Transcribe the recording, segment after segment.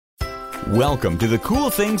Welcome to the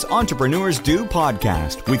Cool Things Entrepreneurs Do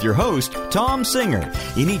podcast with your host, Tom Singer.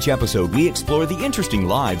 In each episode, we explore the interesting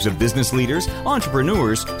lives of business leaders,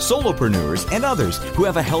 entrepreneurs, solopreneurs, and others who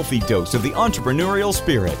have a healthy dose of the entrepreneurial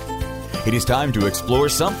spirit. It is time to explore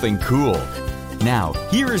something cool. Now,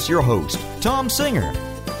 here is your host, Tom Singer.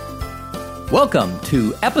 Welcome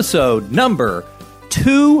to episode number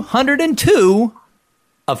 202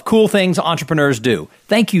 of Cool Things Entrepreneurs Do.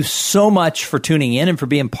 Thank you so much for tuning in and for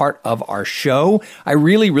being part of our show. I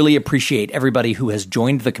really appreciate everybody who has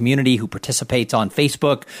joined the community, who participates on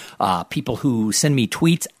Facebook, people who send me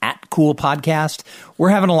tweets at Cool Podcast.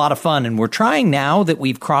 We're having a lot of fun, and we're trying now that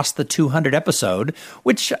we've crossed the 200 episode,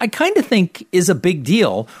 which I kind of think is a big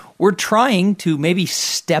deal. We're trying to maybe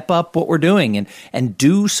step up what we're doing and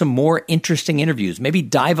do some more interesting interviews, maybe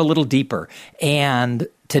dive a little deeper. And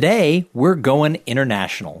today, we're going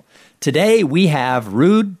international. Today, we have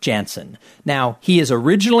Ruud Janssen. Now, he is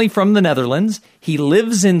originally from the Netherlands. He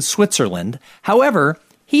lives in Switzerland. However,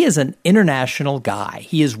 he is an international guy.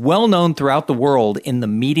 He is well known throughout the world in the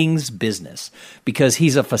meetings business because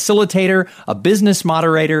he's a facilitator, a business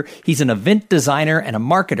moderator, he's an event designer and a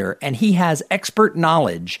marketer, and he has expert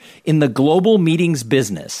knowledge in the global meetings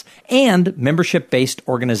business and membership-based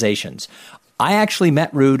organizations. I actually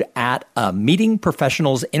met Ruud at a Meeting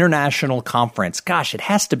Professionals International Conference. Gosh, it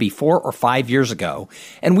has to be 4 or 5 years ago.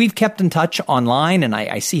 And we've kept in touch online, and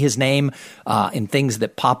I see his name in things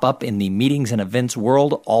that pop up in the meetings and events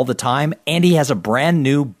world all the time. And he has a brand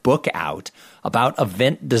new book out about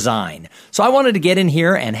event design. So I wanted to get in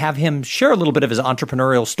here and have him share a little bit of his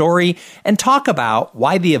entrepreneurial story and talk about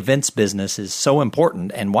why the events business is so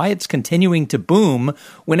important and why it's continuing to boom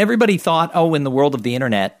when everybody thought, oh, in the world of the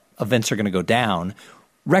internet, events are going to go down.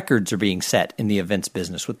 Records are being set in the events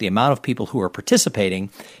business with the amount of people who are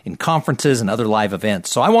participating in conferences and other live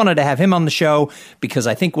events. So I wanted to have him on the show because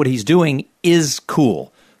I think what he's doing is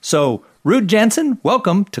cool. So Ruud Janssen,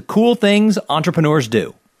 welcome to Cool Things Entrepreneurs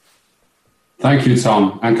Do. Thank you,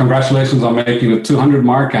 Tom. And congratulations on making the 200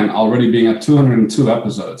 mark and already being at 202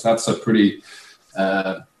 episodes. That's a pretty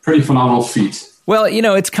phenomenal feat. Well, you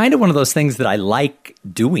know, it's kind of one of those things that I like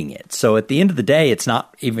doing it. So at the end of the day, it's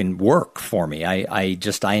not even work for me. I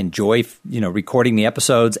enjoy, recording the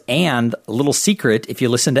episodes. And a little secret, if you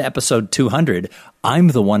listen to episode 200, I'm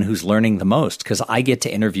the one who's learning the most because I get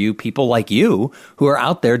to interview people like you who are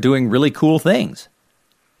out there doing really cool things.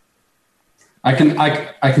 I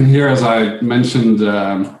can hear, as I mentioned,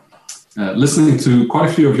 listening to quite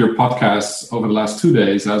a few of your podcasts over the last 2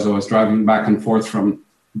 days as I was driving back and forth from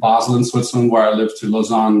Basel in Switzerland, where I live, to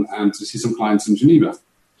Lausanne and to see some clients in Geneva. It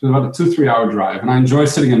was about a 2-3 hour drive. And I enjoy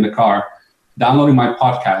sitting in the car, downloading my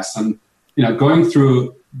podcasts and, going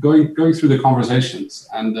through the conversations.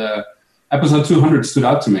 And episode 200 stood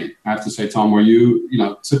out to me, I have to say, Tom, where you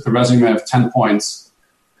took the resume of 10 points,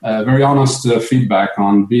 very honest feedback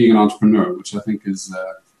on being an entrepreneur, which I think is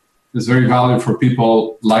very valuable for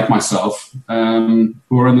people like myself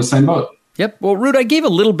who are in the same boat. Yep. Well, Ruud, I gave a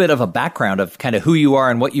little bit of a background of kind of who you are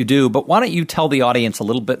and what you do, but why don't you tell the audience a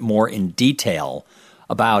little bit more in detail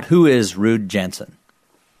about who is Ruud Janssen?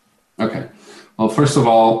 Okay. Well, first of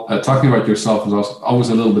all, talking about yourself is always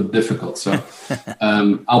a little bit difficult. So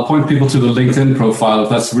I'll point people to the LinkedIn profile if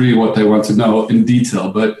that's really what they want to know in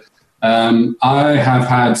detail. But I have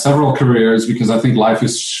had several careers because I think life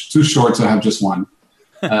is too short to have just one.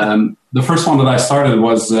 The first one that I started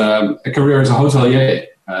was a career as a hotelier.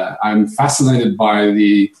 I'm fascinated by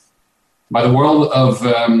the world of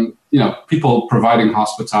people providing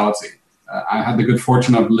hospitality. I had the good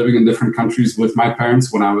fortune of living in different countries with my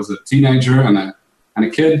parents when I was a teenager and a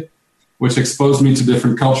kid, which exposed me to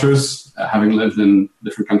different cultures, having lived in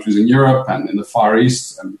different countries in Europe and in the Far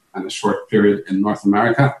East and a short period in North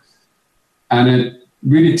America. And it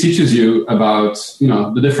really teaches you about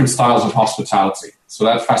the different styles of hospitality. So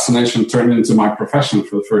that fascination turned into my profession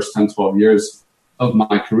for the first 10, 12 years of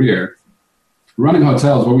my career, running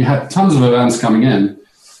hotels where we had tons of events coming in.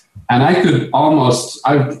 And I could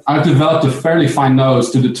I've developed a fairly fine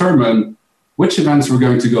nose to determine which events were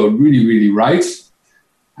going to go really, really right,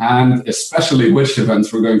 and especially which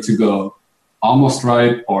events were going to go almost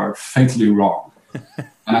right or fatally wrong.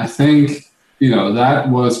 And I think, that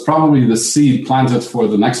was probably the seed planted for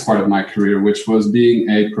the next part of my career, which was being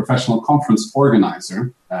a professional conference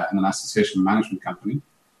organizer in an association management company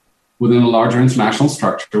within a larger international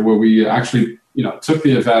structure where we actually, took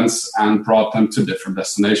the events and brought them to different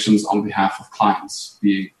destinations on behalf of clients,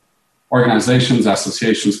 be it organizations,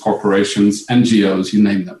 associations, corporations, NGOs, you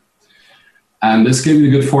name them. And this gave me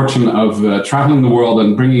the good fortune of traveling the world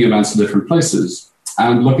and bringing events to different places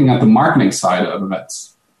and looking at the marketing side of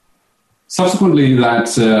events. Subsequently,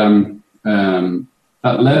 that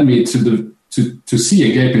that led me to see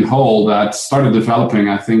a gaping hole that started developing,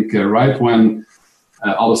 I think, right when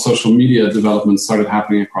all the social media developments started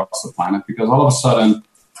happening across the planet, because all of a sudden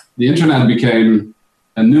the internet became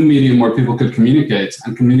a new medium where people could communicate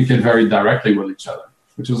very directly with each other,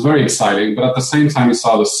 which was very exciting. But at the same time, we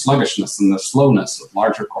saw the sluggishness and the slowness of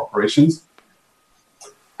larger corporations.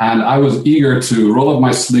 And I was eager to roll up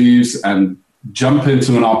my sleeves and jump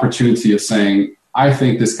into an opportunity of saying, I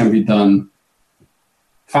think this can be done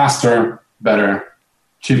faster, better,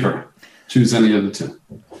 cheaper. Choose any of the two.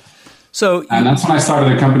 And that's when I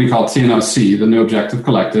started a company called TNOC, the New Objective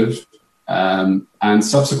Collective. And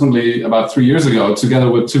subsequently, about 3 years ago, together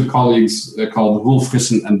with two colleagues called Wolf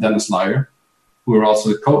Frissen and Dennis Lyer, who are also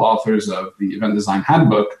the co-authors of the Event Design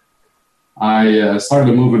Handbook, I started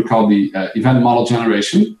a movement called the Event Model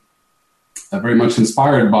Generation, very much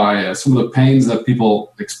inspired by some of the pains that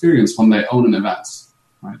people experience when they own an event.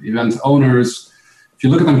 Right? Event owners, if you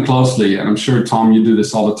look at them closely, and I'm sure, Tom, you do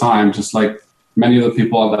this all the time, just like many of the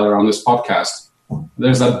people that are on this podcast,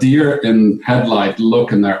 there's that deer in headlight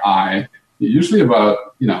look in their eye, usually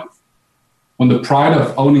about, when the pride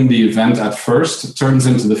of owning the event at first turns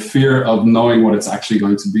into the fear of knowing what it's actually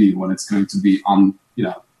going to be, when it's going to be on,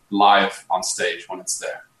 live on stage, when it's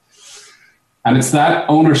there. And it's that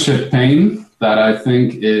ownership pain that I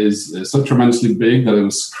think is so tremendously big that it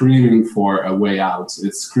was screaming for a way out.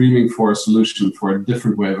 It's screaming for a solution, for a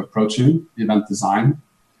different way of approaching event design.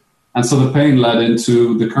 And so the pain led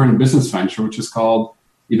into the current business venture, which is called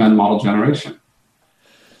Event Model Generation.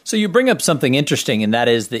 So you bring up something interesting, and that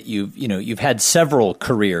is that you've had several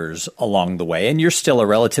careers along the way, and you're still a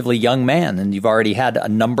relatively young man, and you've already had a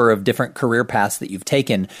number of different career paths that you've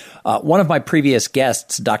taken. One of my previous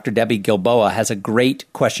guests, Dr. Debbie Gilboa, has a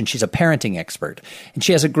great question. She's a parenting expert, and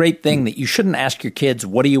she has a great thing that you shouldn't ask your kids,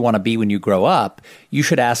 what do you want to be when you grow up? You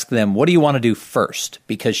should ask them, what do you want to do first?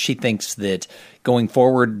 Because she thinks that going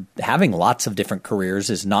forward, having lots of different careers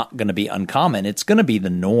is not going to be uncommon. It's going to be the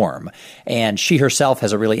norm. And she herself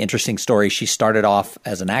has a really interesting story. She started off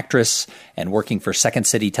as an actress and working for Second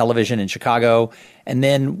City Television in Chicago. And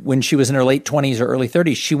then when she was in her late 20s or early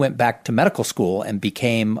 30s, she went back to medical school and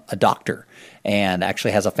became a doctor and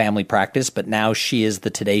actually has a family practice. But now she is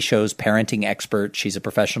the Today Show's parenting expert. She's a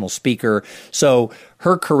professional speaker. So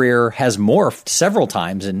her career has morphed several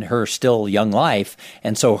times in her still young life.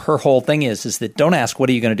 And so her whole thing is that don't ask, what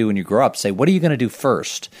are you going to do when you grow up? Say, what are you going to do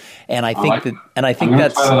first? And I think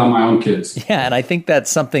that's try that on my own kids. Yeah. And I think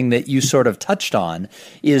that's something that you sort of touched on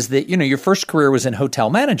is that, your first career was in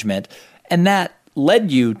hotel management, and that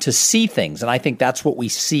led you to see things. And I think that's what we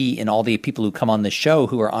see in all the people who come on this show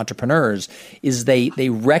who are entrepreneurs is they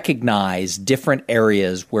recognize different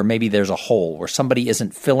areas where maybe there's a hole, where somebody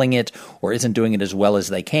isn't filling it or isn't doing it as well as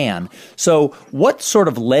they can. So what sort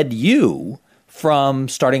of led you from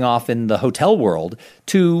starting off in the hotel world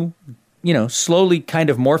to, slowly kind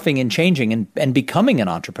of morphing and changing and becoming an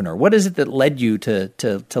entrepreneur? What is it that led you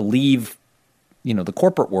to leave, the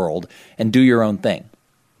corporate world and do your own thing?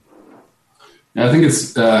 I think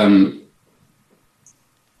it's. I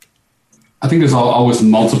think there's always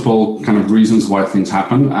multiple kind of reasons why things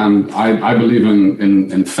happen, and I believe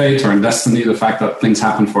in fate or in destiny, the fact that things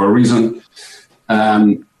happen for a reason.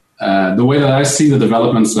 The way that I see the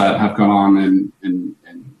developments that have gone on in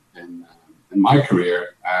my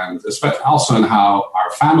career, and especially also in how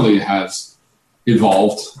our family has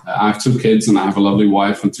evolved. I have 2 kids and I have a lovely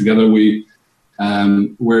wife, and together we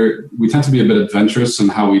tend to be a bit adventurous in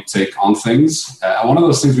how we take on things. One of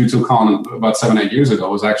those things we took on about 7-8 years ago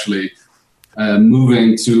was actually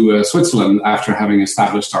moving to Switzerland after having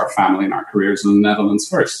established our family and our careers in the Netherlands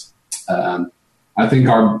first. I think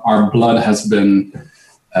our blood has been,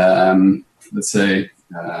 let's say,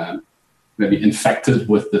 maybe infected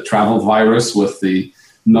with the travel virus, with the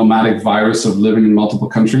nomadic virus of living in multiple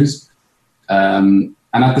countries. And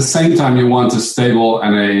at the same time, you want a stable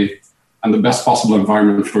and the best possible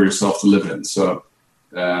environment for yourself to live in. So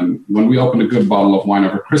when we opened a good bottle of wine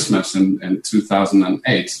over Christmas in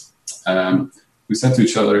 2008, we said to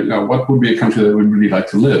each other, what would be a country that we'd really like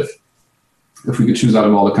to live if we could choose out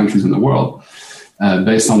of all the countries in the world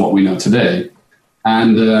based on what we know today.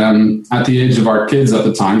 And at the age of our kids at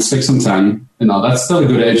the time, 6 and 10, that's still a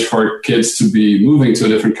good age for kids to be moving to a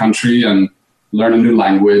different country and learn a new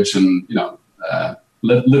language and,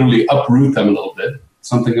 literally uproot them a little bit.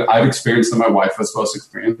 Something that I've experienced and my wife has both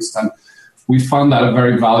experienced. And we found that a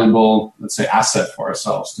very valuable, let's say, asset for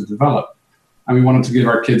ourselves to develop. And we wanted to give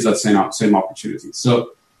our kids that same opportunity.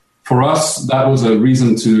 So for us, that was a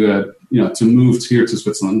reason to move here to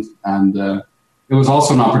Switzerland. And it was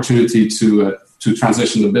also an opportunity to to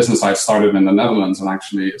transition the business I started in the Netherlands and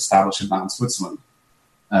actually establish it now in Switzerland,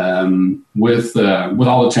 with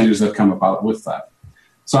all the changes that come about with that.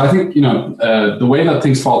 So I think, the way that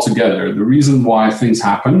things fall together, the reason why things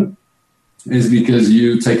happen is because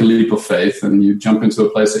you take a leap of faith and you jump into a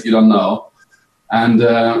place that you don't know. And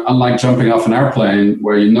unlike jumping off an airplane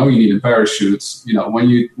where you need a parachute, when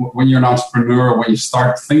you're an entrepreneur, when you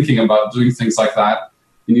start thinking about doing things like that,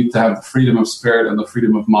 you need to have the freedom of spirit and the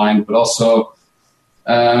freedom of mind, but also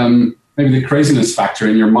maybe the craziness factor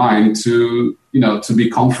in your mind to be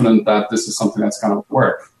confident that this is something that's going to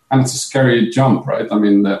work. And it's a scary jump, right? I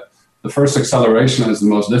mean, the first acceleration is the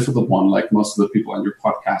most difficult one, like most of the people on your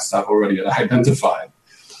podcast have already identified.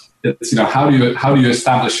 It's, how do you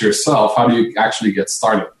establish yourself? How do you actually get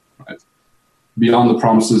started, right? Beyond the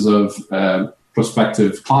promises of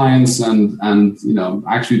prospective clients and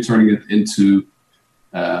actually turning it into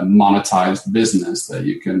monetized business that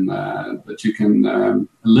you can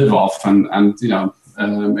live off and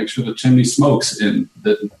make sure the chimney smokes in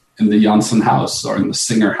the Janssen house or in the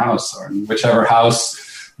Singer house or in whichever house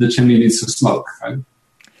the chimney needs to smoke. Right?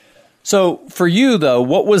 So for you though,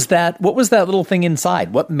 what was that little thing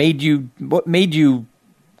inside? What made you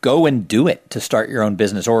go and do it to start your own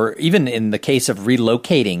business? Or even in the case of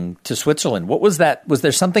relocating to Switzerland, what was that? Was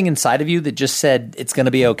there something inside of you that just said it's going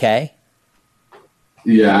to be okay?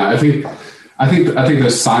 Yeah, I think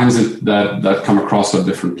there's signs that come across at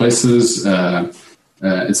different places.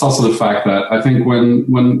 It's also the fact that I think when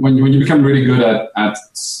you become really good at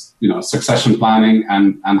succession planning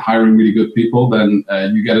and hiring really good people, then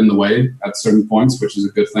you get in the way at certain points, which is a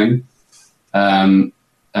good thing. And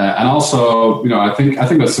also, I think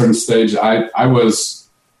at a certain stage I was,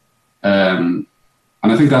 and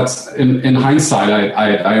I think that's in hindsight,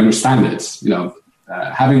 I understand it.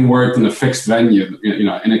 Having worked in a fixed venue, in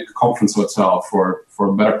a conference hotel for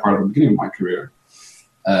a better part of the beginning of my career,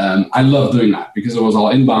 I love doing that because it was all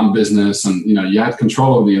inbound business and, you had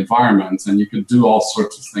control of the environment and you could do all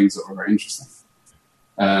sorts of things that were very interesting.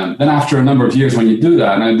 Then after a number of years when you do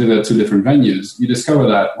that, and I did it at 2 different venues, you discover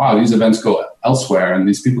that, wow, these events go elsewhere and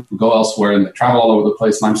these people go elsewhere and they travel all over the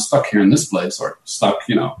place and I'm stuck here in this place or stuck,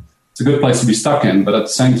 it's a good place to be stuck in, but at the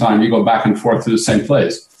same time, you go back and forth to the same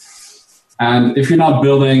place. And if you're not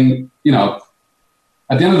building, at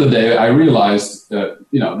the end of the day, I realized that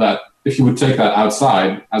if you would take that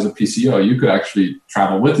outside as a PCO, you could actually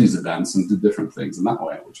travel with these events and do different things in that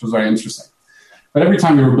way, which was very interesting. But every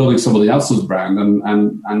time you were building somebody else's brand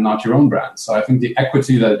and not your own brand. So I think the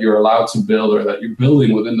equity that you're allowed to build or that you're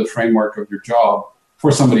building within the framework of your job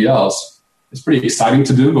for somebody else is pretty exciting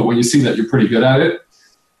to do. But when you see that you're pretty good at it,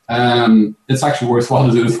 it's actually worthwhile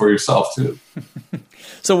to do it for yourself too.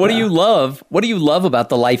 So what do you love? What do you love about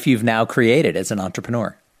the life you've now created as an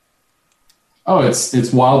entrepreneur? Oh,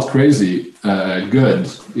 it's wild, crazy, good,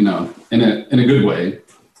 in a good way.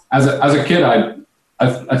 As a kid,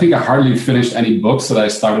 I think I hardly finished any books that I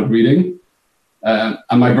started reading.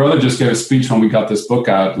 And my brother just gave a speech when we got this book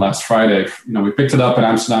out last Friday. We picked it up in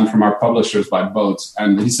Amsterdam from our publishers by boat.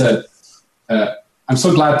 And he said, I'm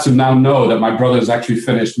so glad to now know that my brother has actually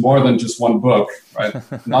finished more than just one book, right?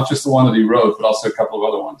 Not just the one that he wrote, but also a couple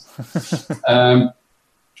of other ones.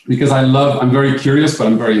 Because I'm very curious, but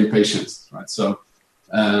I'm very impatient, right? So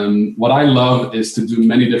what I love is to do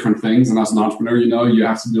many different things. And as an entrepreneur, you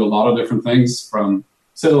have to do a lot of different things, from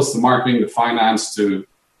sales to marketing to finance to,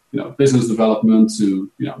 business development to,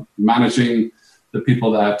 managing the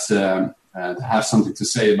people that have something to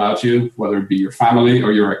say about you, whether it be your family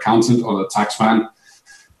or your accountant or the tax man.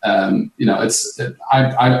 I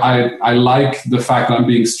like the fact that I'm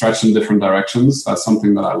being stretched in different directions. That's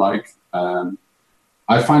something that I like.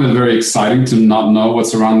 I find it very exciting to not know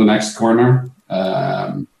what's around the next corner.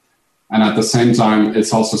 And at the same time,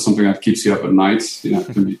 it's also something that keeps you up at night. It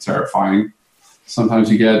can be terrifying. Sometimes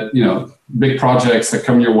you get, big projects that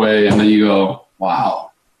come your way and then you go,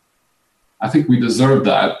 wow, I think we deserve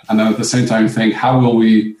that. And then at the same time, you think, how will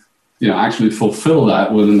we, actually fulfill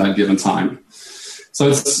that within that given time? So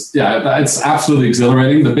it's absolutely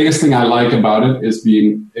exhilarating. The biggest thing I like about it is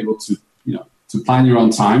being able to, to plan your own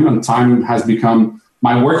time. And time has become,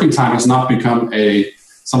 my working time has not become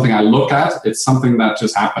something I look at. It's something that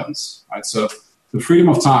just happens, right? So the freedom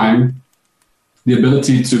of time, the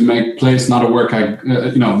ability to make place not a work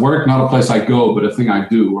work not a place I go, but a thing I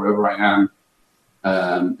do wherever I am,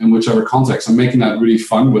 in whichever context. I'm making that really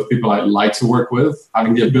fun with people I like to work with.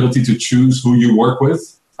 Having the ability to choose who you work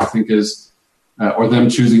with, I think is, or them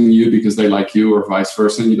choosing you because they like you, or vice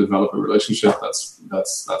versa. And you develop a relationship that's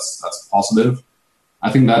positive.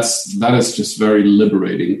 I think that is just very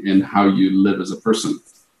liberating in how you live as a person.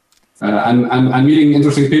 and meeting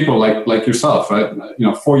interesting people like yourself, right?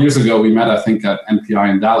 4 years ago we met, I think, at MPI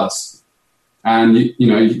in Dallas, and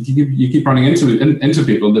you keep running into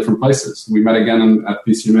people in different places. We met again at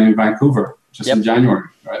PCMA in Vancouver just in January,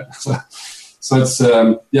 right? So it's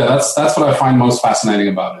that's what I find most fascinating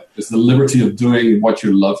about it, is the liberty of doing what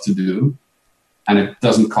you love to do, and it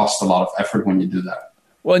doesn't cost a lot of effort when you do that.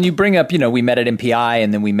 Well, and you bring up, we met at MPI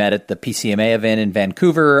and then we met at the PCMA event in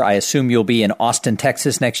Vancouver. I assume you'll be in Austin,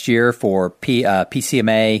 Texas next year for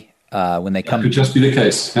PCMA when they come. That could just be the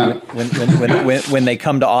case. Yeah. When they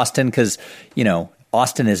come to Austin, because,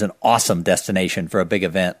 Austin is an awesome destination for a big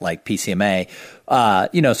event like PCMA.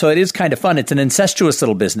 So it is kind of fun. It's an incestuous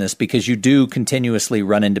little business because you do continuously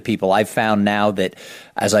run into people. I've found now that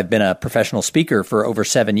as I've been a professional speaker for over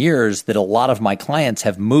 7 years, that a lot of my clients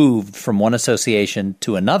have moved from one association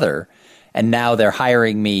to another. And now they're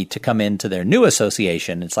hiring me to come into their new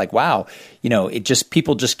association. It's like, wow,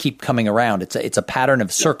 people just keep coming around. It's a pattern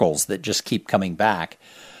of circles that just keep coming back.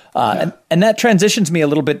 And that transitions me a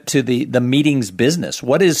little bit to the meetings business.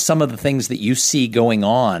 What is some of the things that you see going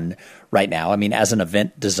on right now? I mean, as an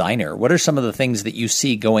event designer, what are some of the things that you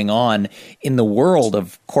see going on in the world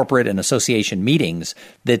of corporate and association meetings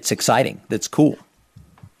that's exciting, that's cool?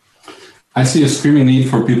 I see a screaming need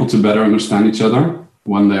for people to better understand each other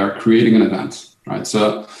when they are creating an event, right?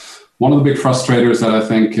 So one of the big frustrators that I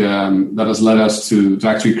think that has led us to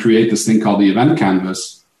actually create this thing called the Event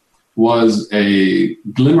Canvas was a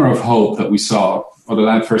glimmer of hope that we saw, or that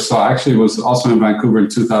I first saw. Actually, it was also in Vancouver in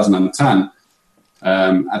 2010.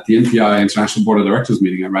 At the MPI International Board of Directors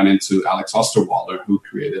meeting, I ran into Alex Osterwalder, who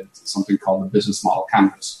created something called the Business Model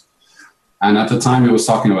Canvas. And at the time, he was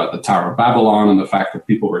talking about the Tower of Babylon and the fact that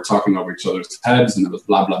people were talking over each other's heads, and it was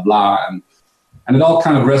blah, blah, blah. And it all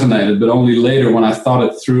kind of resonated, but only later when I thought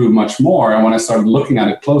it through much more, and when I started looking at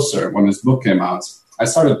it closer, when his book came out, I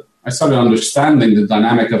started understanding the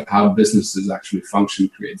dynamic of how businesses actually function,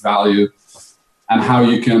 create value, and how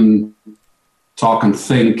you can talk and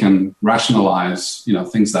think and rationalize,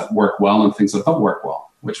 things that work well and things that don't work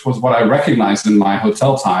well, which was what I recognized in my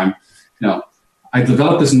hotel time. I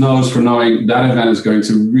developed this nose for knowing that event is going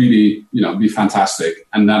to really, be fantastic,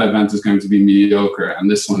 and that event is going to be mediocre,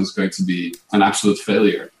 and this one is going to be an absolute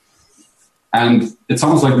failure. And it's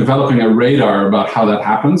almost like developing a radar about how that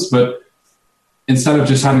happens, but instead of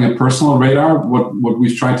just having a personal radar, what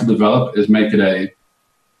we've tried to develop is make it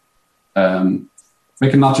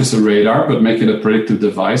not just a radar, but make it a predictive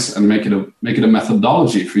device, and make it a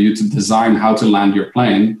methodology for you to design how to land your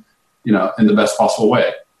plane, in the best possible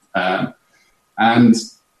way. And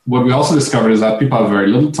what we also discovered is that people have very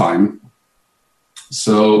little time.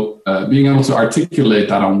 So being able to articulate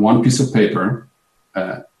that on one piece of paper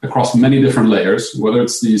across many different layers, whether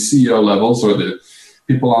it's the CEO levels or the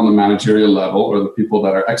people on the managerial level or the people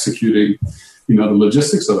that are executing, the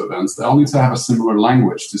logistics of events, they all need to have a similar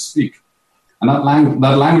language to speak. And that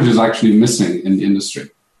language is actually missing in the industry.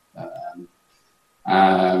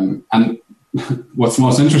 And what's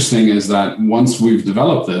most interesting is that once we've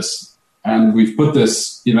developed this, and we've put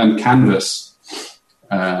this event canvas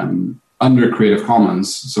under Creative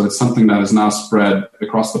Commons, so it's something that is now spread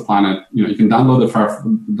across the planet. You can download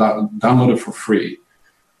it for free.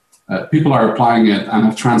 People are applying it and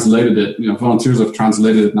have translated it. Volunteers have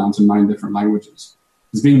translated it now into 9 different languages.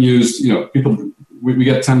 It's being used. We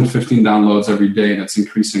get 10 to 15 downloads every day, and it's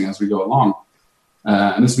increasing as we go along.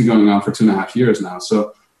 And this has been going on for 2.5 years now.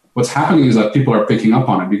 So what's happening is that people are picking up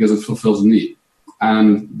on it because it fulfills a need.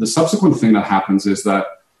 And the subsequent thing that happens is that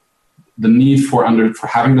the need for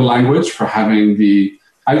having the language, for having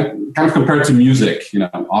I kind of compare it to music.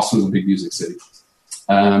 Austin's a big music city.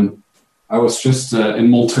 I was just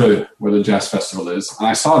in Montreux, where the jazz festival is, and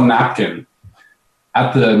I saw a napkin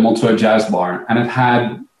at the Montreux Jazz Bar, and it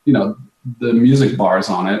had, the music bars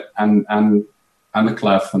on it and the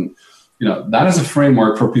clef, and that is a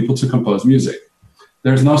framework for people to compose music.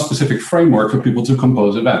 There's no specific framework for people to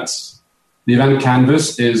compose events. The event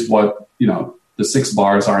canvas is what, the 6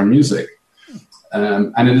 bars are in music.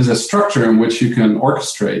 And it is a structure in which you can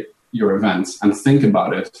orchestrate your event and think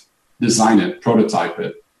about it, design it, prototype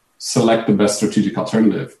it, select the best strategic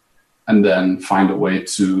alternative, and then find a way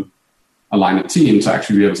to align a team to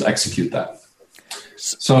actually be able to execute that.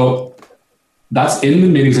 So that's in the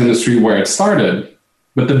meetings industry where it started.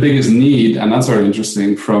 But the biggest need, and that's very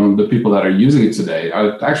interesting, from the people that are using it today,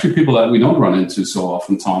 are actually people that we don't run into so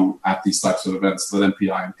often, Tom, at these types of events that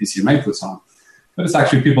MPI and PCMA puts on. But it's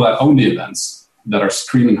actually people that own the events that are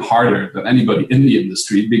screaming harder than anybody in the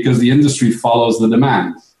industry, because the industry follows the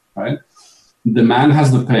demand, right? Demand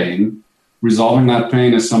has the pain. Resolving that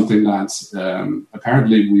pain is something that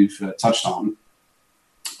apparently we've touched on.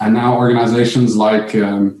 And now organizations like,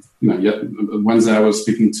 Wednesday I was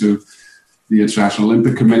speaking to the International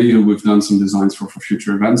Olympic Committee, who we've done some designs for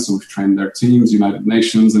future events. So we've trained their teams, United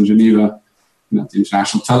Nations in Geneva, the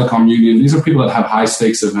International Telecom Union. These are people that have high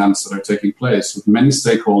stakes events that are taking place with many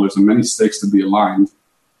stakeholders and many stakes to be aligned.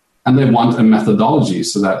 And they want a methodology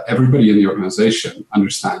so that everybody in the organization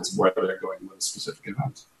understands where they're going with a specific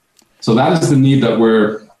event. So that is the need that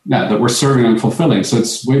we're serving and fulfilling. So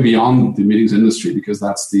it's way beyond the meetings industry, because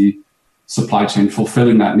that's the supply chain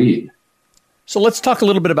fulfilling that need. So let's talk a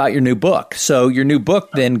little bit about your new book. So your new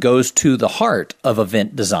book then goes to the heart of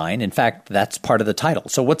event design. In fact, that's part of the title.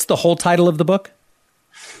 So what's the whole title of the book?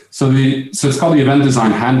 So it's called the Event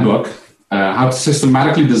Design Handbook, how to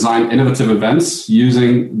systematically design innovative events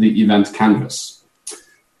using the event canvas.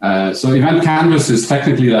 So event canvas is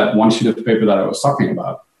technically that one sheet of paper that I was talking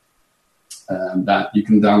about, that you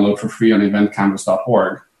can download for free on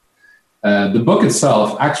eventcanvas.org. The book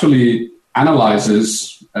itself actually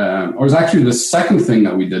analyzes, or is actually the second thing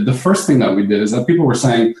that we did. The first thing that we did is that people were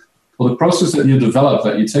saying, well, the process that you develop,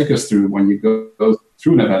 that you take us through when you go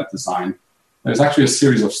through an event design, there's actually a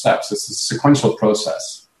series of steps. It's a sequential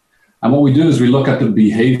process. And what we do is we look at the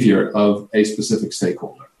behavior of a specific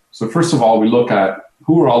stakeholder. So first of all, we look at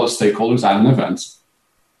who are all the stakeholders at an event,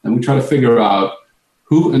 and we try to figure out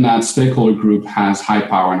who in that stakeholder group has high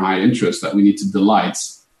power and high interest that we need to delight.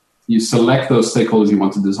 You select those stakeholders you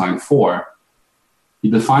want to design for.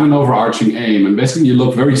 You define an overarching aim, and basically you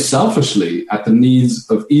look very selfishly at the needs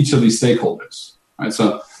of each of these stakeholders. Right?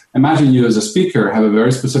 So imagine you as a speaker have a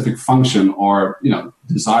very specific function or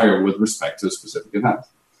desire with respect to a specific event.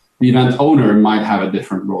 The event owner might have a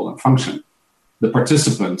different role and function. The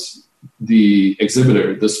participant, the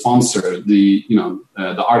exhibitor, the sponsor, the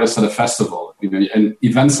artist at a festival. And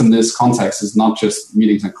events in this context is not just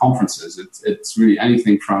meetings and conferences. It's really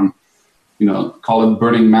anything from, call it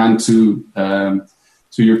Burning Man to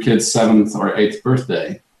your kid's 7th or 8th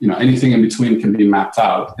birthday. Anything in between can be mapped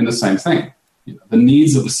out in the same thing. The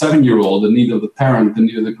needs of the 7-year-old, the need of the parent, the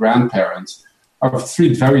need of the grandparent are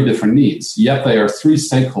 3 very different needs. Yet they are 3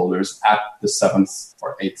 stakeholders at the 7th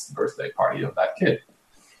or 8th birthday party of that kid.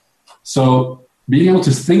 So being able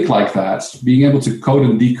to think like that, being able to code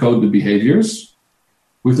and decode the behaviors,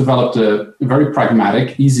 we've developed a very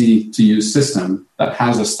pragmatic, easy-to-use system that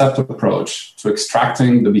has a stepped approach to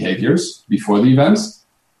extracting the behaviors before the event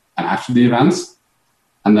and after the event,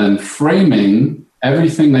 and then framing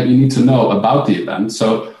everything that you need to know about the event.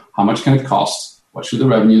 So how much can it cost? What should the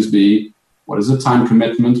revenues be? What is the time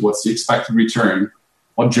commitment? What's the expected return?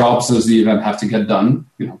 What jobs does the event have to get done?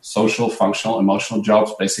 Social, functional, emotional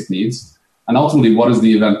jobs, basic needs. And ultimately, what is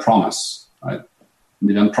the event promise? Right?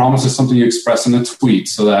 The event promise is something you express in a tweet,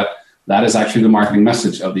 so that is actually the marketing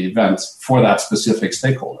message of the event for that specific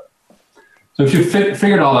stakeholder. So if you've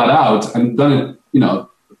figured all that out and done it,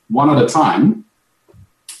 one at a time,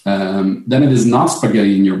 then it is not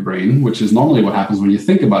spaghetti in your brain, which is normally what happens when you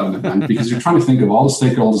think about an event, because you're trying to think of all the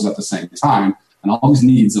stakeholders at the same time and all these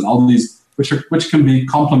needs and all these, which can be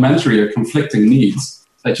complementary or conflicting needs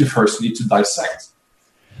that you first need to dissect.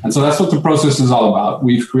 And so that's what the process is all about.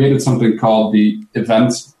 We've created something called the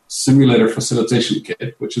Event Simulator Facilitation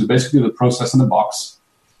Kit, which is basically the process in a box.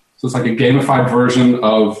 So it's like a gamified version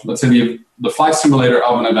of, let's say, the flight simulator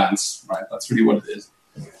of an event, right? That's really what it is.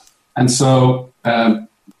 And so,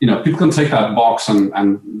 people can take that box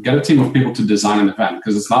and get a team of people to design an event,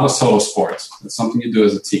 because it's not a solo sport. It's something you do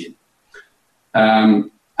as a team.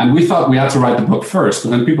 And we thought we had to write the book first.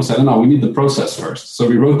 And then people said, no, we need the process first. So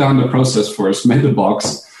we wrote down the process first, made the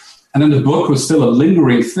box. And then the book was still a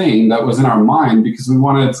lingering thing that was in our mind, because we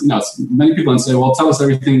wanted, many people would say, well, tell us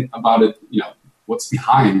everything about it, what's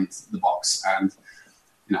behind the box, and,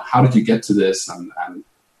 how did you get to this, and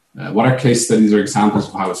what are case studies or examples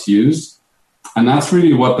of how it's used. And that's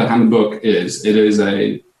really what the handbook is. It is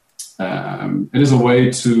a way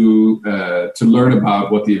to learn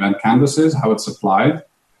about what the event canvas is, how it's applied,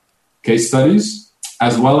 case studies,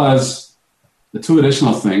 as well as the 2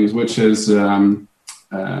 additional things, which is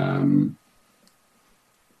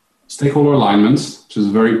stakeholder alignment, which is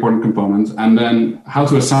a very important component, and then how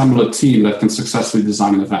to assemble a team that can successfully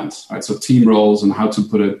design an event. Right? So team roles and how to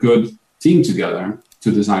put a good team together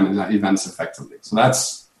to design events effectively. So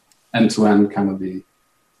that's end-to-end kind of the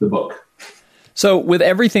book. So with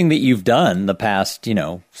everything that you've done the past,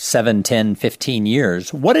 7, 10, 15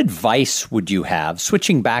 years, what advice would you have,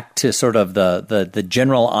 switching back to sort of the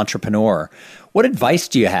general entrepreneur, what advice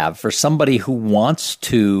do you have for somebody who wants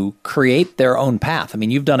to create their own path? I mean,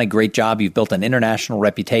 you've done a great job. You've built an international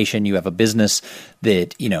reputation. You have a business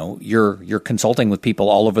that, you're consulting with people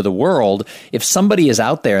all over the world. If somebody is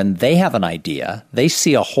out there and they have an idea, they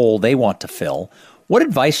see a hole they want to fill, what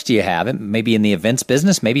advice do you have? Maybe in the events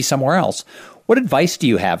business, maybe somewhere else. What advice do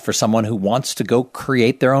you have for someone who wants to go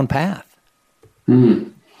create their own path?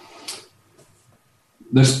 There's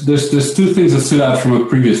two things that stood out from a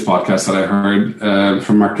previous podcast that I heard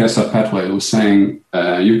from Marquesa Petway, who was saying,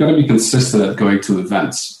 you've got to be consistent at going to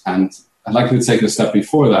events. And I'd like to take a step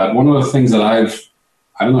before that. One of the things that I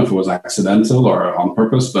don't know if it was accidental or on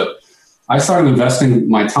purpose, but I started investing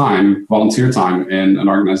my time, volunteer time, in an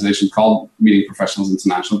organization called Meeting Professionals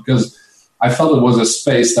International because I felt it was a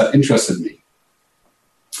space that interested me.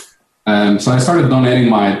 So I started donating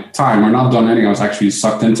my time, or not donating, I was actually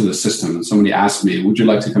sucked into the system. And somebody asked me, would you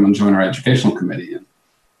like to come and join our educational committee?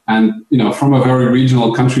 And from a very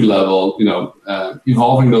regional country level,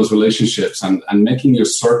 evolving those relationships and making your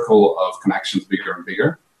circle of connections bigger and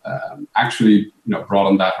bigger, actually,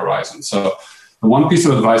 broaden that horizon. So the one piece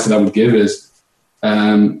of advice that I would give is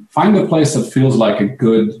find a place that feels like a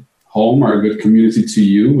good home or a good community to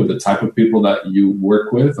you, with the type of people that you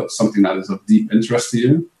work with, of something that is of deep interest to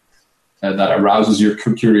you. That arouses your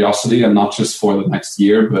curiosity, and not just for the next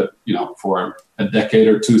year, but for a decade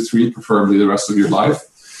or 2, 3, preferably the rest of your life.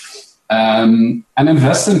 And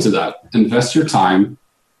invest into that. Invest your time.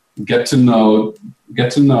 Get to know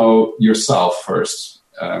yourself first.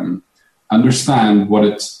 Understand what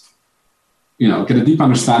it's. Get a deep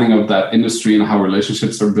understanding of that industry and how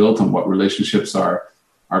relationships are built and what relationships are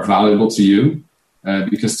valuable to you.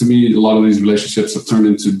 Because to me, a lot of these relationships have turned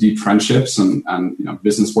into deep friendships and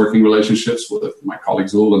business working relationships with my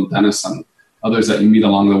colleagues Ul and Dennis and others that you meet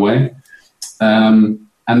along the way. And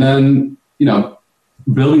then,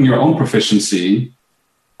 building your own proficiency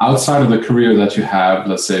outside of the career that you have.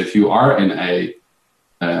 Let's say if you are in a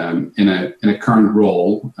current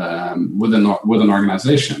role with an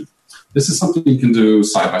organization, this is something you can do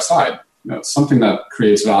side by side. It's something that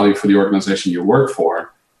creates value for the organization you work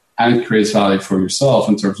for. And it creates value for yourself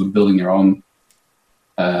in terms of building your own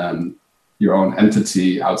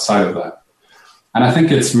entity outside of that. And I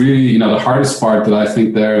think it's really, the hardest part that I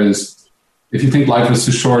think there is, if you think life is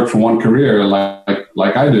too short for one career,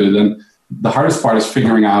 like I do, then the hardest part is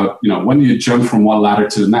figuring out, when do you jump from one ladder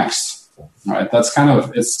to the next, right? That's kind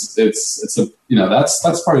of, that's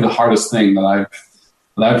probably the hardest thing that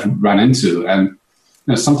I've run into. And,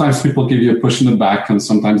 sometimes people give you a push in the back and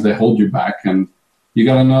sometimes they hold you back, and you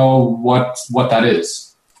got to know what that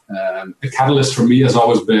is. The catalyst for me has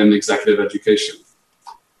always been executive education.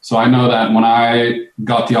 So I know that when I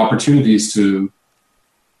got the opportunities to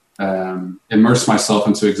immerse myself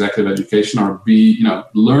into executive education, or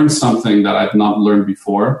learn something that I'd not learned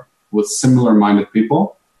before with similar-minded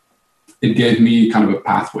people, it gave me kind of a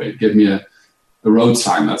pathway. It gave me a road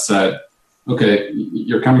sign that said, okay,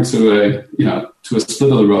 you're coming to a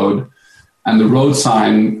split of the road. And the road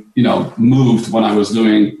sign, moved when I was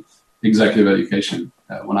doing executive education,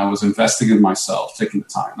 when I was investing in myself, taking the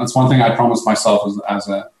time. That's one thing I promised myself as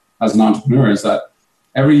an entrepreneur, is that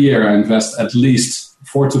every year I invest at least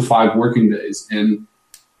 4 to 5 working days in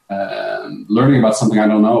learning about something I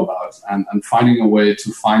don't know about, and finding a way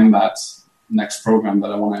to find that next program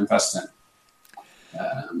that I want to invest in.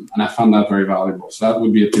 And I found that very valuable. So that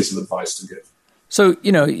would be a piece of advice to give. So,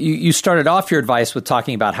 you started off your advice with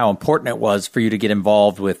talking about how important it was for you to get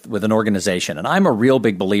involved with an organization. And I'm a real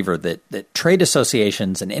big believer that trade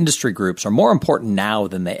associations and industry groups are more important now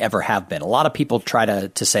than they ever have been. A lot of people try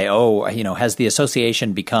to say, has the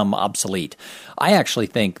association become obsolete? I actually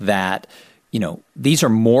think that, these are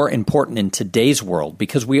more important in today's world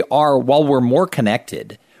because while we're more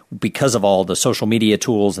connected, because of all the social media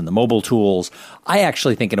tools and the mobile tools, I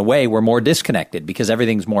actually think in a way we're more disconnected because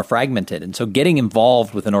everything's more fragmented. And so getting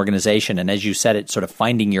involved with an organization, and as you said, it's sort of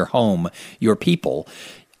finding your home, your people,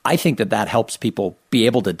 I think that helps people be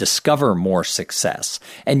able to discover more success.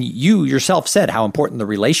 And you yourself said how important the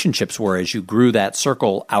relationships were as you grew that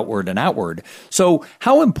circle outward and outward. So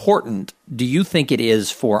how important do you think it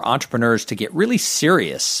is for entrepreneurs to get really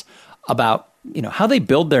serious about how they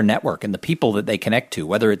build their network and the people that they connect to,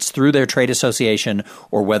 whether it's through their trade association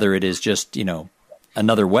or whether it is just,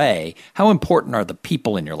 another way? How important are the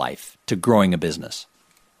people in your life to growing a business?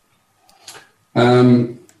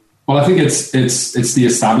 Well, I think it's the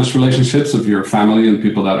established relationships of your family and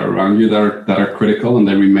people that are around you that are critical, and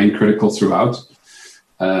they remain critical throughout.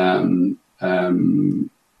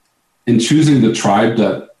 in choosing the tribe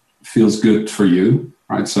that feels good for you,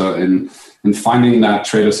 right? So in finding that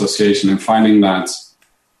trade association and finding that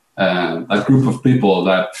that group of people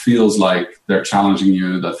that feels like they're challenging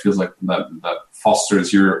you, that feels like that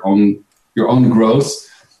fosters your own growth,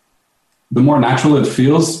 the more natural it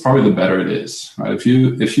feels, probably the better it is, right?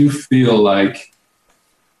 If you feel like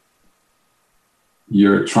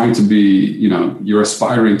you're trying to be, you're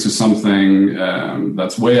aspiring to something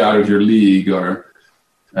that's way out of your league, or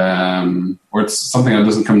it's something that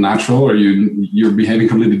doesn't come natural, or you're behaving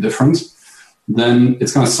completely different, then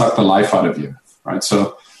it's going to suck the life out of you, right?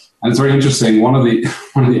 So, and it's very interesting. One of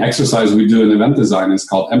the exercises we do in event design is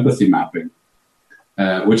called empathy mapping,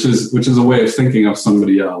 which is a way of thinking of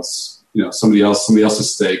somebody else, somebody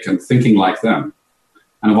else's stake, and thinking like them.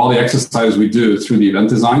 And of all the exercises we do through the event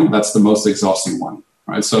design, that's the most exhausting one,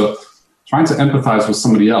 right? So trying to empathize with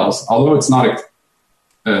somebody else, although it's not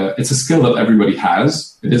it's a skill that everybody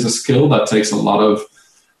has. It is a skill that takes a lot of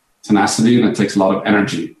tenacity and it takes a lot of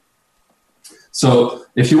energy. So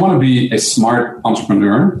if you want to be a smart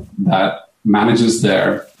entrepreneur that manages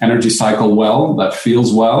their energy cycle well, that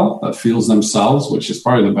feels themselves, which is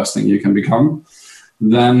probably the best thing you can become,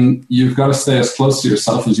 then you've got to stay as close to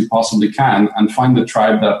yourself as you possibly can and find the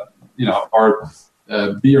tribe that, or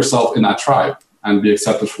be yourself in that tribe and be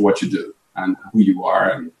accepted for what you do and who you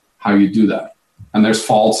are and how you do that. And there's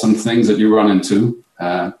faults and things that you run into.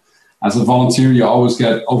 As a volunteer, you always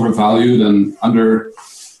get overvalued and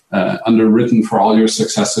underwritten for all your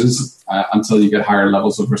successes until you get higher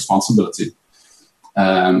levels of responsibility.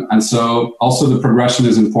 And so also the progression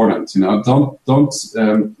is important. Don't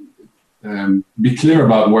be clear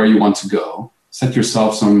about where you want to go. Set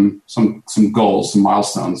yourself some goals, some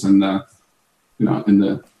milestones in the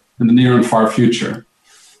near and far future.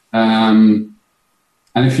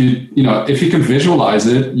 And if you can visualize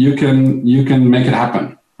it, you can make it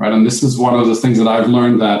happen, right? And this is one of the things that I've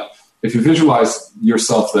learned, that if you visualize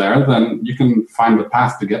yourself there, then you can find the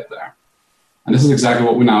path to get there. And this is exactly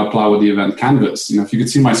what we now apply with the event canvas. If you could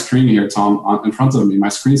see my screen here, Tom, in front of me, my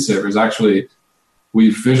screensaver is actually,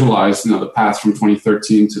 we've visualized, the path from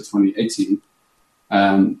 2013 to 2018.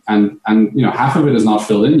 And half of it is not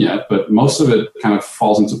filled in yet, but most of it kind of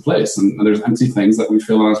falls into place. And there's empty things that we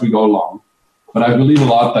fill in as we go along. But I believe a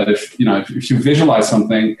lot that if you visualize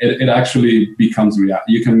something, it actually becomes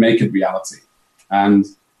reality. You can make it reality. And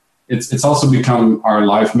it's also become our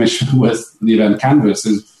life mission with the event canvas.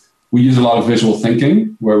 Is we use a lot of visual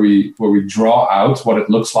thinking where we draw out what it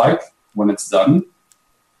looks like when it's done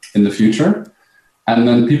in the future. And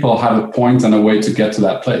then people have a point and a way to get to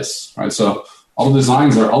that place, right? So all the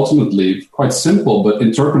designs are ultimately quite simple, but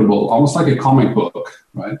interpretable, almost like a comic book,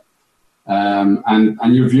 right?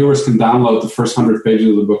 And your viewers can download the first 100 pages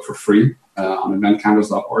of the book for free on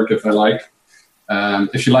eventcanvas.org if they like.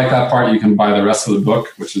 If you like that part, you can buy the rest of the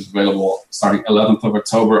book, which is available starting 11th of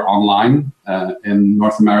October online in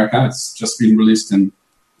North America. It's just been released in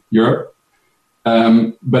Europe.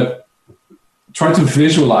 But try to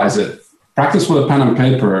visualize it. Practice with a pen and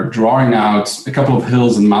paper, drawing out a couple of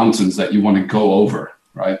hills and mountains that you want to go over,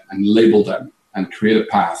 right? And label them and create a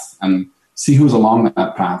path and see who's along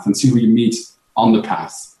that path and see who you meet on the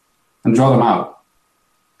path and draw them out.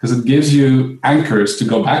 Because it gives you anchors to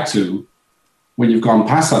go back to when you've gone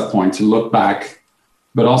past that point, to look back,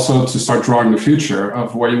 but also to start drawing the future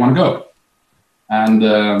of where you want to go. And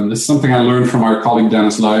this is something I learned from our colleague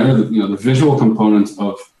Dennis Lyer, the visual component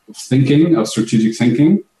of thinking, of strategic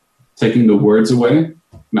thinking, taking the words away.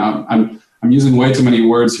 Now, I'm using way too many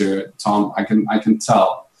words here, Tom. I can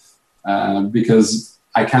tell because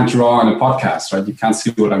I can't draw on a podcast, right? You can't see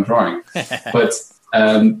what I'm drawing. But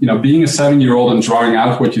being a 7-year-old and drawing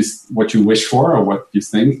out what you wish for or what you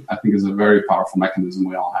think, I think is a very powerful mechanism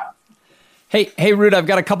we all have. Hey, Ruud, I've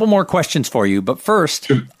got a couple more questions for you, but first,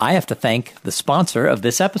 sure. I have to thank the sponsor of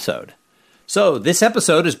this episode. So this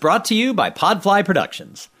episode is brought to you by Podfly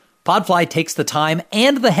Productions. Podfly takes the time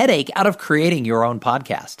and the headache out of creating your own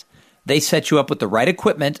podcast. They set you up with the right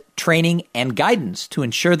equipment, training, and guidance to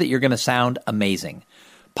ensure that you're going to sound amazing.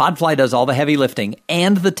 Podfly does all the heavy lifting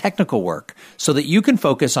and the technical work so that you can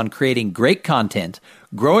focus on creating great content,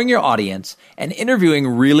 growing your audience, and interviewing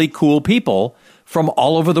really cool people from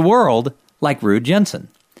all over the world like Ruud Jensen.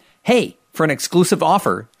 Hey, for an exclusive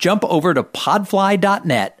offer, jump over to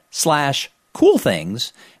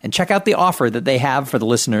podfly.net/coolthings and check out the offer that they have for the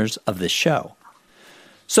listeners of this show.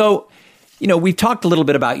 So, we've talked a little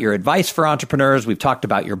bit about your advice for entrepreneurs. We've talked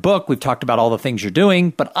about your book. We've talked about all the things you're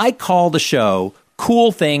doing, but I call the show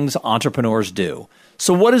Cool Things Entrepreneurs Do.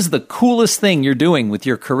 So what is the coolest thing you're doing with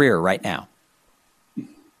your career right now?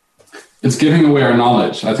 it's giving away our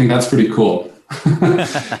knowledge. I think that's pretty cool.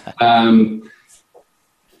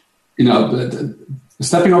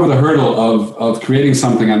 Stepping over the hurdle of creating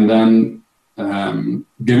something and then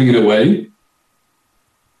giving it away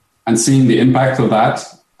and seeing the impact of that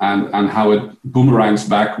and how it boomerangs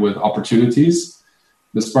back with opportunities.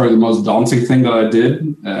 That's probably the most daunting thing that I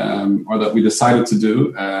did or that we decided to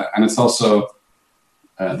do. And it's also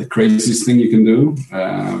the craziest thing you can do,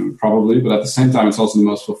 probably. But at the same time, it's also the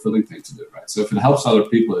most fulfilling thing to do, right? So if it helps other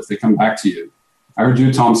people, if they come back to you. I heard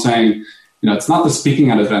you, Tom, saying, it's not the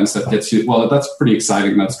speaking at events that gets you. Well, that's pretty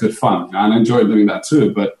exciting. That's good fun. And I enjoy doing that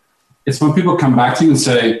too. But it's when people come back to you and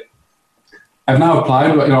say, I've now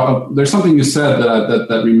applied, there's something you said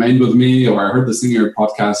that remained with me, or I heard this in your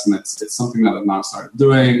podcast, and it's something that I've now started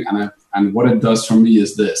doing, and what it does for me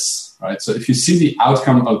is this, right? So if you see the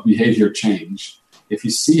outcome of behavior change, if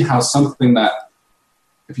you see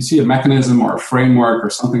if you see a mechanism or a framework or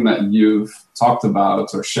something that you've talked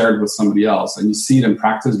about or shared with somebody else, and you see it in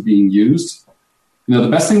practice being used, the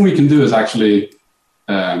best thing we can do is actually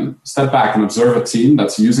step back and observe a team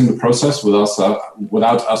that's using the process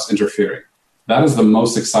without us interfering. That is the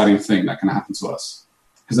most exciting thing that can happen to us,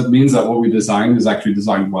 because it means that what we design is actually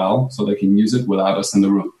designed well, so they can use it without us in the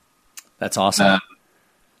room. That's awesome.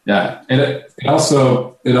 It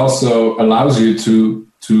also allows you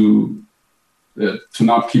to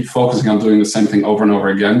not keep focusing on doing the same thing over and over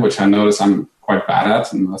again, which I notice I'm quite bad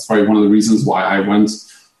at, and that's probably one of the reasons why I went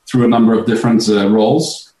through a number of different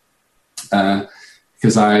roles,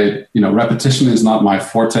 because repetition is not my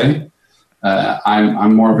forte.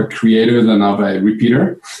 I'm more of a creator than of a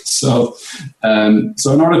repeater. So in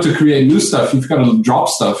order to create new stuff, you've got to drop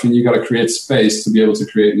stuff and you've got to create space to be able to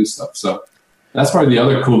create new stuff. So that's probably the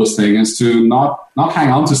other coolest thing, is to not hang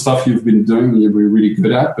on to stuff you've been doing and you're really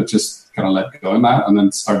good at, but just kind of let go of that and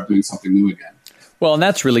then start doing something new again. Well, and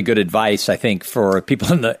that's really good advice, I think, for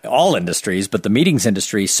people in all industries, but the meetings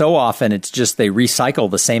industry, so often it's just they recycle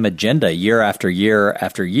the same agenda year after year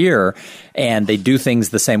after year, and they do things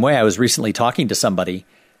the same way. I was recently talking to somebody,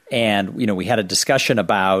 and we had a discussion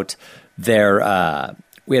about whether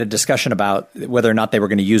or not they were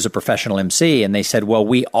going to use a professional MC, and they said, well,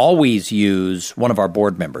 we always use one of our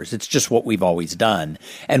board members. It's just what we've always done,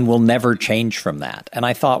 and we'll never change from that. And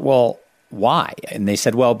I thought, well, why? And they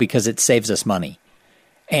said, well, because it saves us money.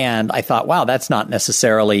 And I thought, wow, that's not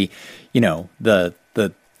necessarily, the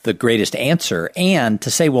greatest answer. And to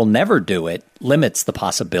say we'll never do it limits the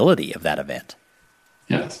possibility of that event.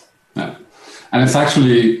 Yes. Yeah. And it's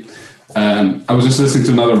actually, I was just listening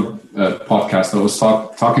to another podcast that was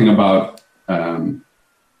talking about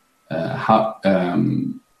how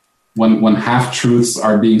when half-truths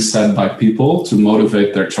are being said by people to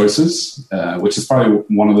motivate their choices, which is probably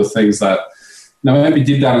one of the things that, maybe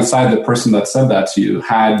deep down inside, the person that said that to you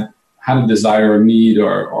had a desire or need,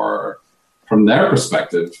 or from their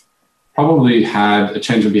perspective, probably had a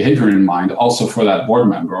change of behavior in mind, also for that board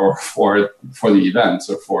member or for the event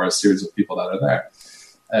or for a series of people that are there.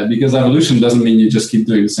 Because evolution doesn't mean you just keep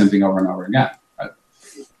doing the same thing over and over again. Right?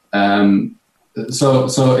 So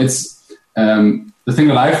it's the thing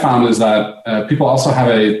that I found is that people also have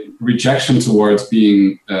a rejection towards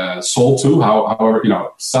being sold to. However,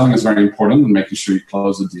 selling is very important and making sure you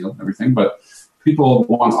close the deal and everything, but people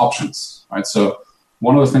want options, right? So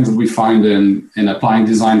one of the things that we find in applying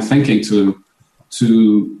design thinking to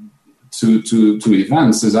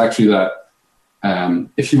events is actually that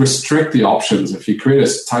if you restrict the options, if you create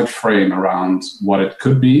a tight frame around what it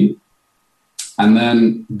could be, and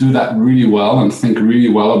then do that really well and think really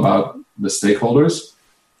well about the stakeholders,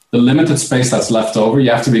 the limited space that's left over,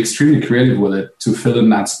 you have to be extremely creative with it to fill in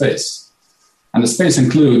that space. And the space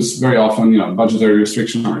includes very often, budgetary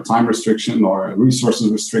restriction or time restriction or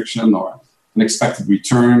resources restriction or an expected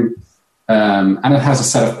return. And it has a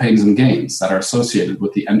set of pains and gains that are associated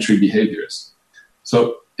with the entry behaviors.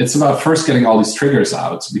 So it's about first getting all these triggers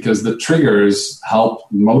out, because the triggers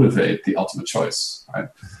help motivate the ultimate choice, right?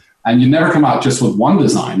 And you never come out just with one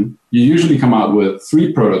design. You usually come out with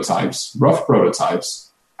 3 prototypes, rough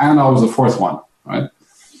prototypes, and always a 4th one, right?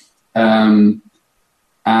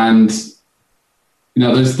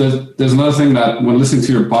 There's another thing that when listening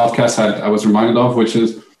to your podcast, I was reminded of, which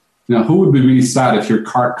is, who would be really sad if your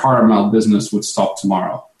caramel business would stop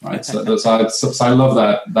tomorrow, right? So I love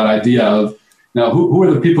that idea of, who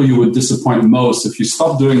are the people you would disappoint most if you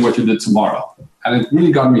stopped doing what you did tomorrow? And it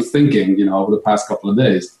really got me thinking, over the past couple of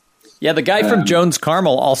days. Yeah, the guy from Jones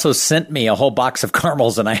Caramel also sent me a whole box of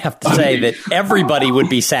caramels, and I have to say that everybody would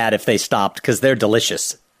be sad if they stopped because they're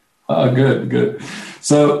delicious. Oh, good.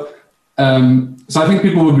 So So I think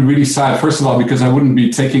people would be really sad, first of all, because I wouldn't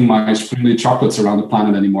be taking my Springly chocolates around the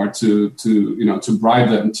planet anymore to bribe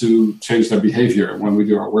them to change their behavior when we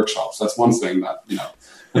do our workshops. That's one thing that,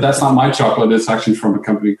 but that's not my chocolate. It's actually from a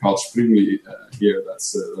company called Springly here.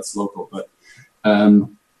 That's local. But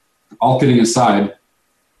all kidding aside,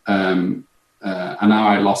 and now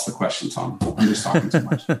I lost the question, Tom. I'm just talking too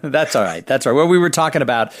much. That's all right. That's all right. Well, we were talking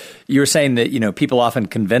about, you were saying that, people often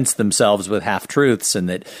convince themselves with half-truths and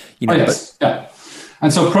that, Yeah.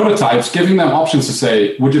 And so prototypes, giving them options to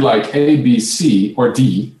say, would you like A, B, C, or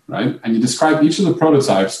D, right? And you describe each of the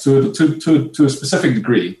prototypes to a specific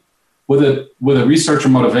degree with a research or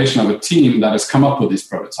motivation of a team that has come up with these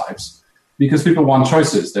prototypes, because people want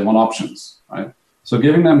choices. They want options, right? So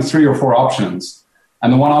giving them 3 or 4 options.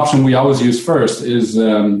 And the one option we always use first is,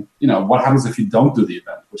 what happens if you don't do the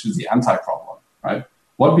event, which is the anti-problem, right?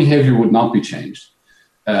 What behavior would not be changed?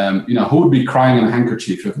 Who would be crying in a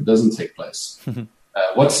handkerchief if it doesn't take place?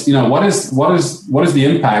 What is the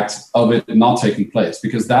impact of it not taking place?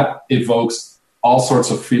 Because that evokes all sorts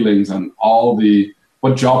of feelings and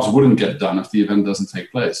what jobs wouldn't get done if the event doesn't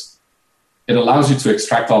take place. It allows you to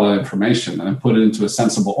extract all that information and then put it into a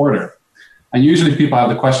sensible order. And usually people have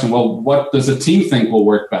the question, well, what does the team think will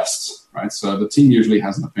work best, right? So the team usually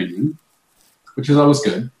has an opinion, which is always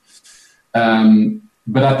good.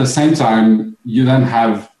 But at the same time, you then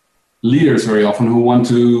have leaders very often who want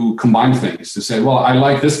to combine things, to say, well, I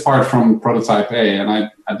like this part from prototype A,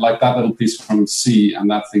 and I'd like that little piece from C and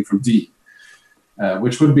that thing from D,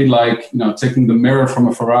 which would be like, taking the mirror from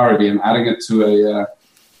a Ferrari and adding it to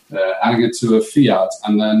a Fiat,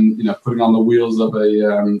 and then putting on the wheels of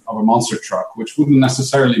a monster truck, which wouldn't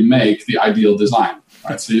necessarily make the ideal design,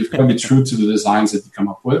 right? So you've got to be true to the designs that you come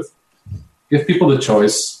up with. Give people the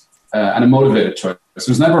choice and a motivated choice.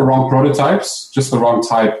 There's never wrong prototypes, just the wrong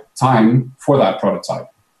time for that prototype,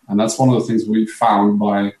 and that's one of the things we found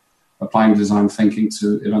by applying design thinking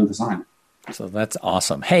to event design. So that's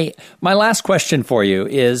awesome. Hey, my last question for you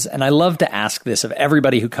is, and I love to ask this of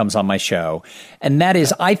everybody who comes on my show, and that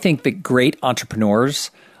is, I think that great entrepreneurs,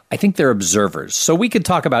 I think they're observers. So we could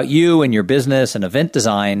talk about you and your business and event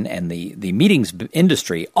design and the meetings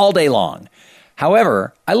industry all day long.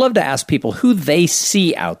 However, I love to ask people who they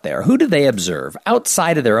see out there. Who do they observe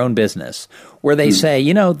outside of their own business where they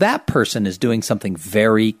say, that person is doing something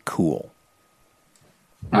very cool?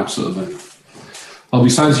 Absolutely. Well,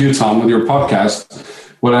 besides you, Tom, with your podcast,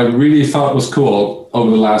 what I really thought was cool over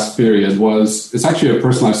the last period was, it's actually a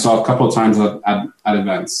person I saw a couple of times at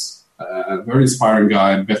events. A very inspiring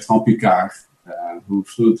guy, Bertrand Piccard, who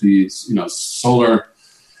flew these, solar,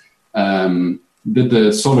 did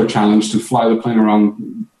the solar challenge to fly the plane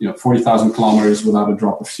around, 40,000 kilometers without a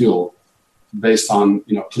drop of fuel, based on,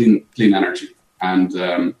 clean energy. And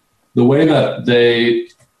the way that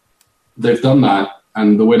they've done that,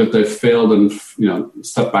 and the way that they've failed and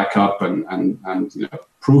stepped back up and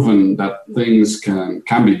proven that things can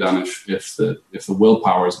be done if the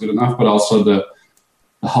willpower is good enough, but also the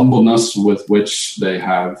humbleness with which they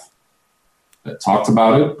have talked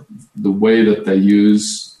about it, the way that they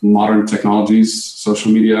use modern technologies,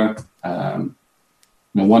 social media.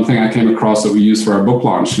 One thing I came across that we use for our book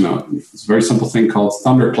launch, it's a very simple thing called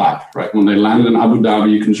thunderclap, right? When they landed in Abu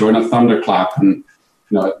Dhabi, you can join a thunderclap, and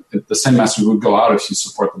the same message would go out if you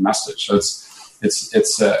support the message. So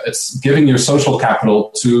it's giving your social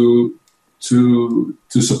capital to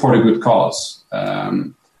support a good cause,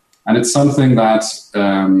 and it's something that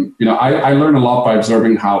I learn a lot by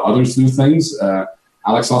observing how others do things.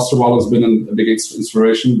 Alex Osterwald has been a big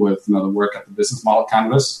inspiration with the work at the Business Model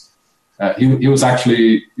Canvas. He was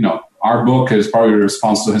actually our book is probably a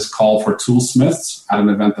response to his call for toolsmiths at an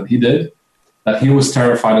event that he did, that he was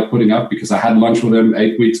terrified of putting up, because I had lunch with him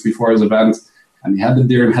 8 weeks before his event, and he had the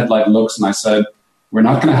deer in headlight looks, and I said, we're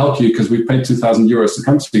not going to help you because we paid 2,000 euros to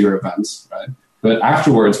come to your event, right? But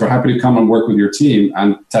afterwards, we're happy to come and work with your team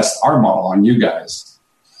and test our model on you guys.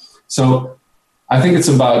 So I think it's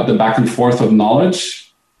about the back and forth of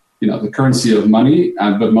knowledge, the currency of money,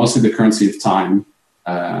 but mostly the currency of time,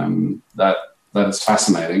 that is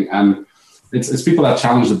fascinating. And it's people that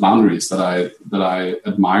challenge the boundaries that I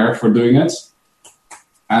admire for doing it.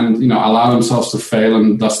 And, allow themselves to fail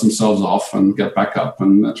and dust themselves off and get back up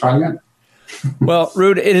and try again. Well,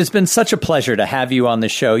 Ruud, it has been such a pleasure to have you on the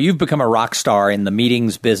show. You've become a rock star in the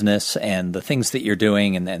meetings business and the things that you're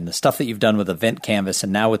doing and the stuff that you've done with Event Canvas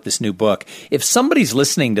and now with this new book. If somebody's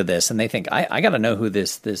listening to this and they think, I got to know who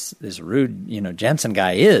this Ruud, Janssen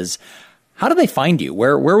guy is, how do they find you?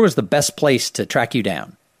 Where was the best place to track you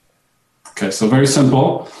down? Okay, so very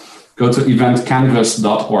simple. Go to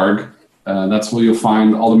eventcanvas.org. That's where you'll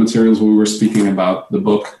find all the materials we were speaking about, the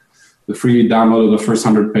book, the free download of the first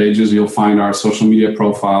 100 pages. You'll find our social media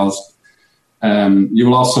profiles. You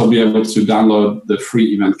will also be able to download the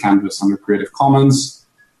free event canvas under Creative Commons.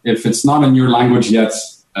 If it's not in your language yet,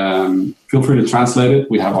 feel free to translate it.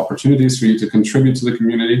 We have opportunities for you to contribute to the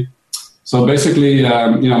community. So basically,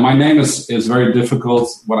 my name is very difficult.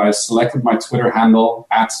 When I selected my Twitter handle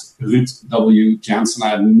at Ruud W. Janssen, I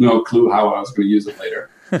had no clue how I was going to use it later.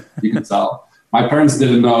 You can tell. My parents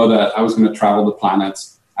didn't know that I was going to travel the planet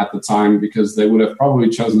at the time because they would have probably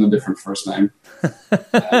chosen a different first name.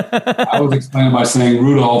 I would explain it by saying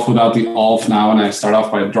Rudolph without the Alf now, and I start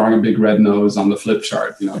off by drawing a big red nose on the flip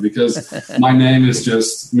chart, because my name is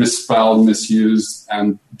just misspelled, misused,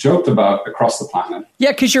 and joked about across the planet.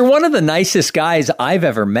 Yeah, because you're one of the nicest guys I've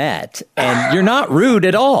ever met, and you're not rude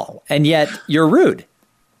at all, and yet you're rude.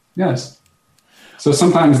 Yes. So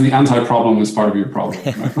sometimes the anti-problem is part of your problem.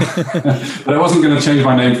 Right? But I wasn't going to change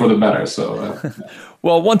my name for the better. So,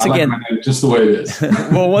 well, once again, my name just the way it is.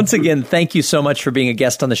 Well, once again, thank you so much for being a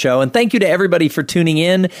guest on the show. And thank you to everybody for tuning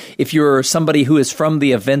in. If you're somebody who is from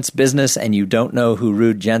the events business and you don't know who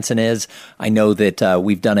Ruud Janssen is, I know that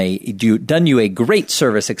we've done you a great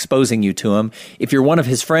service exposing you to him. If you're one of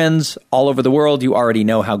his friends all over the world, you already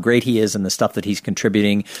know how great he is and the stuff that he's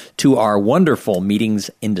contributing to our wonderful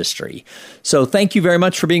meetings industry. So thank you very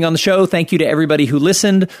much for being on the show. Thank you to everybody who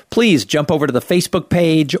listened. Please jump over to the Facebook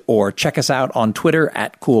page or check us out on Twitter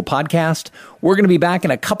at Cool Podcast. We're going to be back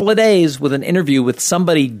in a couple of days with an interview with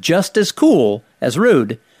somebody just as cool as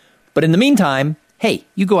Ruud. But in the meantime, hey,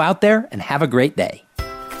 you go out there and have a great day.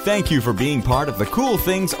 Thank you for being part of the Cool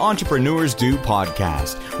Things Entrepreneurs Do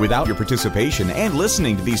podcast. Without your participation and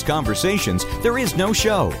listening to these conversations, there is no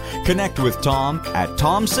show. Connect with Tom at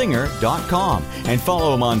tomsinger.com and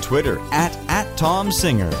follow him on Twitter at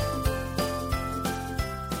TomSinger.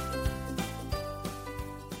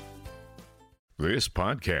 This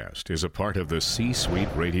podcast is a part of the C-Suite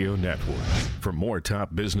Radio Network. For more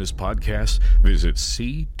top business podcasts, visit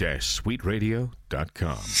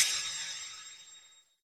c-suiteradio.com.